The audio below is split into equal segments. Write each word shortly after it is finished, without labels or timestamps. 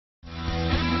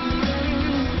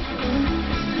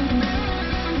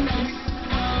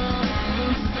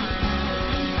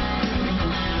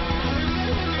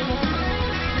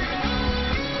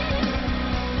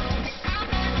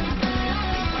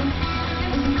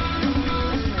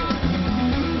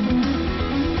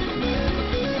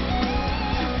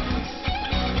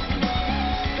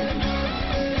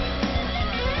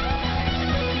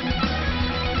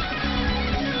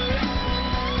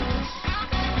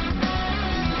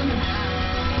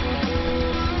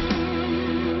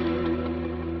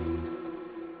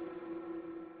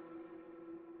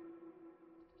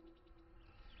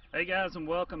Hey guys, and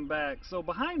welcome back. So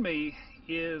behind me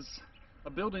is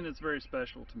a building that's very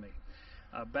special to me.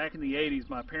 Back in the 80s,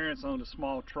 my parents owned a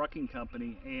small trucking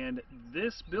company, and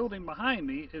this building behind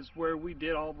me is where we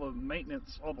did all the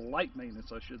maintenance, all the light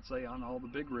maintenance I should say, on all the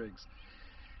big rigs.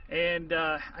 And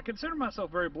I consider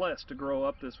myself very blessed to grow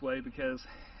up this way because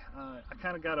I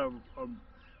kind of got a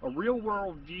real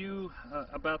world view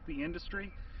about the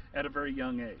industry at a very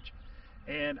young age.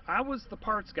 And I was the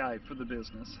parts guy for the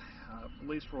business, at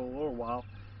least for a little while.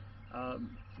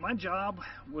 My job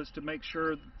was to make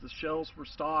sure that the shelves were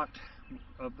stocked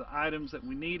of the items that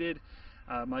we needed.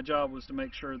 My job was to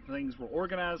make sure things were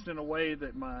organized in a way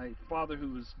that my father,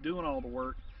 who was doing all the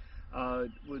work,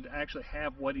 would actually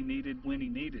have what he needed when he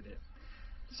needed it.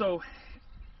 So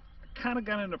I kind of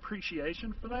got an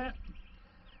appreciation for that.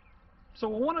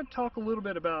 So I want to talk a little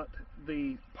bit about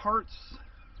the parts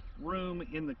room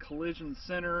in the collision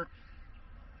center,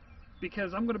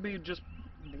 because I'm going to be just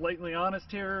blatantly honest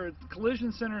here.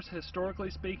 Collision centers,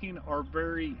 historically speaking, are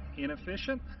very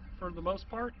inefficient for the most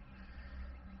part,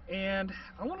 and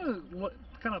I want to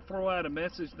kind of throw out a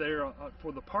message there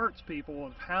for the parts people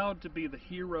of how to be the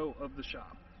hero of the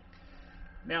shop.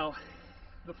 Now,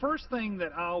 the first thing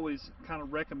that I always kind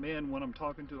of recommend when I'm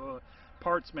talking to a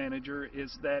parts manager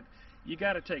is that you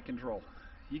got to take control.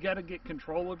 You got to get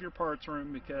control of your parts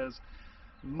room, because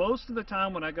most of the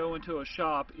time when I go into a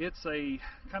shop, it's a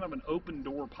kind of an open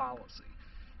door policy.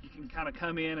 You can kind of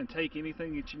come in and take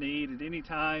anything that you need at any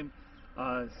time.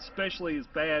 Especially is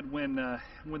bad when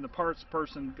the parts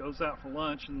person goes out for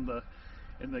lunch and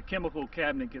the chemical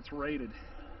cabinet gets raided.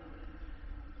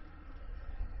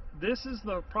 This is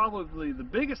probably the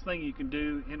biggest thing you can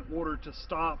do in order to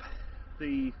stop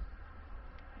the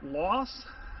loss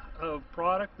of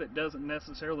product that doesn't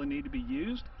necessarily need to be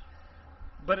used,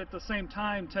 but at the same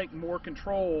time take more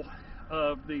control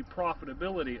of the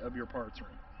profitability of your parts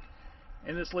room.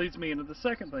 And this leads me into the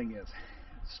second thing is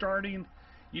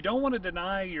you don't want to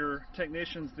deny your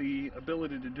technicians the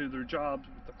ability to do their jobs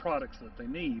with the products that they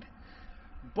need,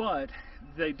 but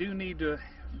they do need to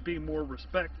be more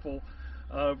respectful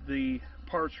of the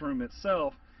parts room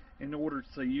itself in order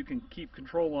so you can keep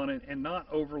control on it and not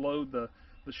overload the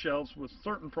shelves with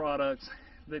certain products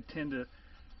that tend to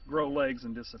grow legs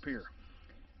and disappear.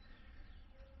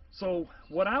 So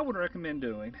what I would recommend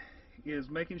doing is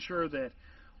making sure that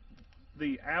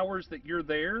the hours that you're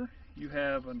there, you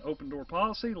have an open door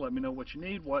policy. Let me know what you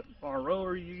need, what RO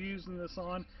are you using this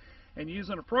on, and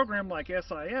using a program like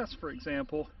SIS, for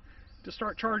example, to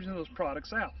start charging those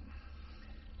products out.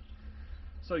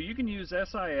 So you can use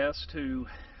SIS to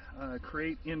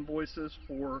create invoices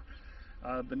for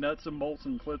the nuts and bolts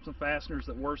and clips and fasteners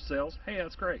that Worst sells. Hey,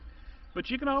 that's great. But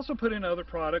you can also put in other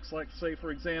products, like, say, for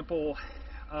example,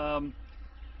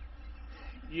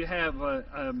 you have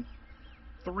a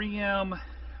 3M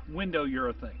window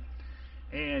urethane,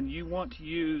 and you want to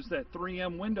use that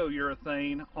 3M window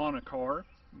urethane on a car.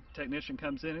 Technician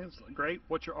comes in, it's great,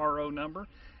 what's your RO number?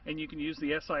 And you can use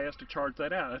the SIS to charge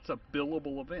that out. It's a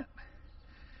billable event.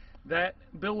 That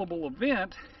billable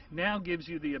event now gives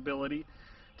you the ability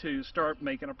to start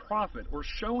making a profit or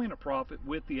showing a profit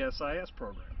with the SIS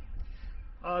program.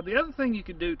 The other thing you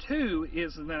could do too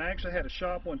is, and I actually had a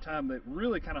shop one time that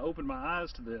really kind of opened my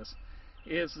eyes to this,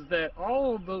 is that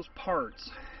all of those parts,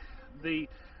 the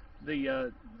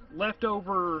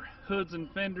leftover hoods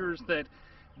and fenders that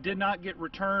did not get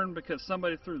returned because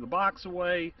somebody threw the box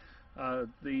away,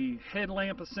 the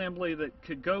headlamp assembly that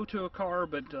could go to a car,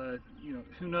 but you know,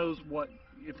 who knows what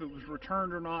if it was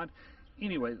returned or not.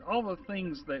 Anyway, all the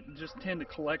things that just tend to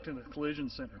collect in the collision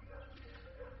center,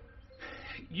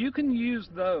 you can use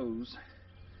those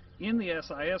in the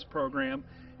SIS program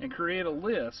and create a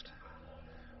list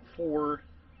for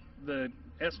the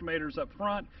estimators up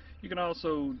front. You can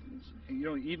also, you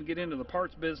know, even get into the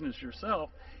parts business yourself.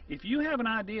 If you have an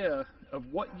idea of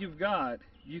what you've got,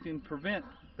 you can prevent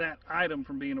that item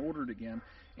from being ordered again,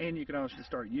 and you can actually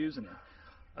start using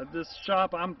it. This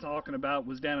shop I'm talking about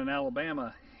was down in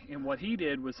Alabama, and what he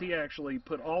did was he actually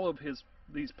put all of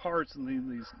these parts and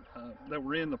these that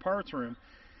were in the parts room,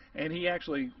 and he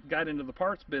actually got into the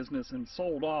parts business and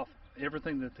sold off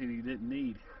everything that he didn't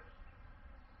need.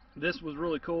 This was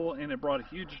really cool, and it brought a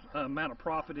huge amount of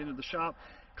profit into the shop,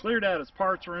 cleared out his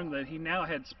parts room that he now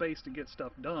had space to get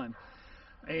stuff done,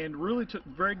 and really took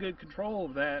very good control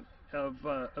of that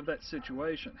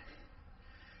situation.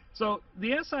 So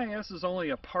the SIS is only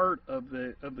a part of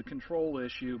the control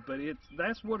issue, but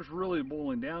that's what it's really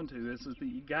boiling down to, is that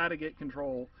you got to get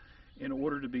control in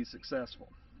order to be successful.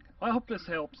 I hope this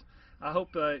helps. I hope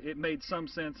it made some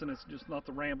sense, and it's just not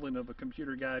the rambling of a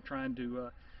computer guy trying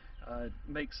to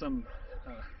make some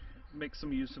make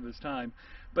some use of his time.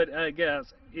 But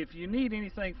guys, if you need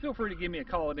anything, feel free to give me a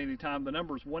call at any time. The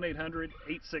number is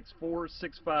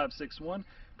 1-800-864-6561.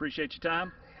 Appreciate your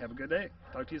time. Have a good day.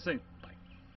 Talk to you soon.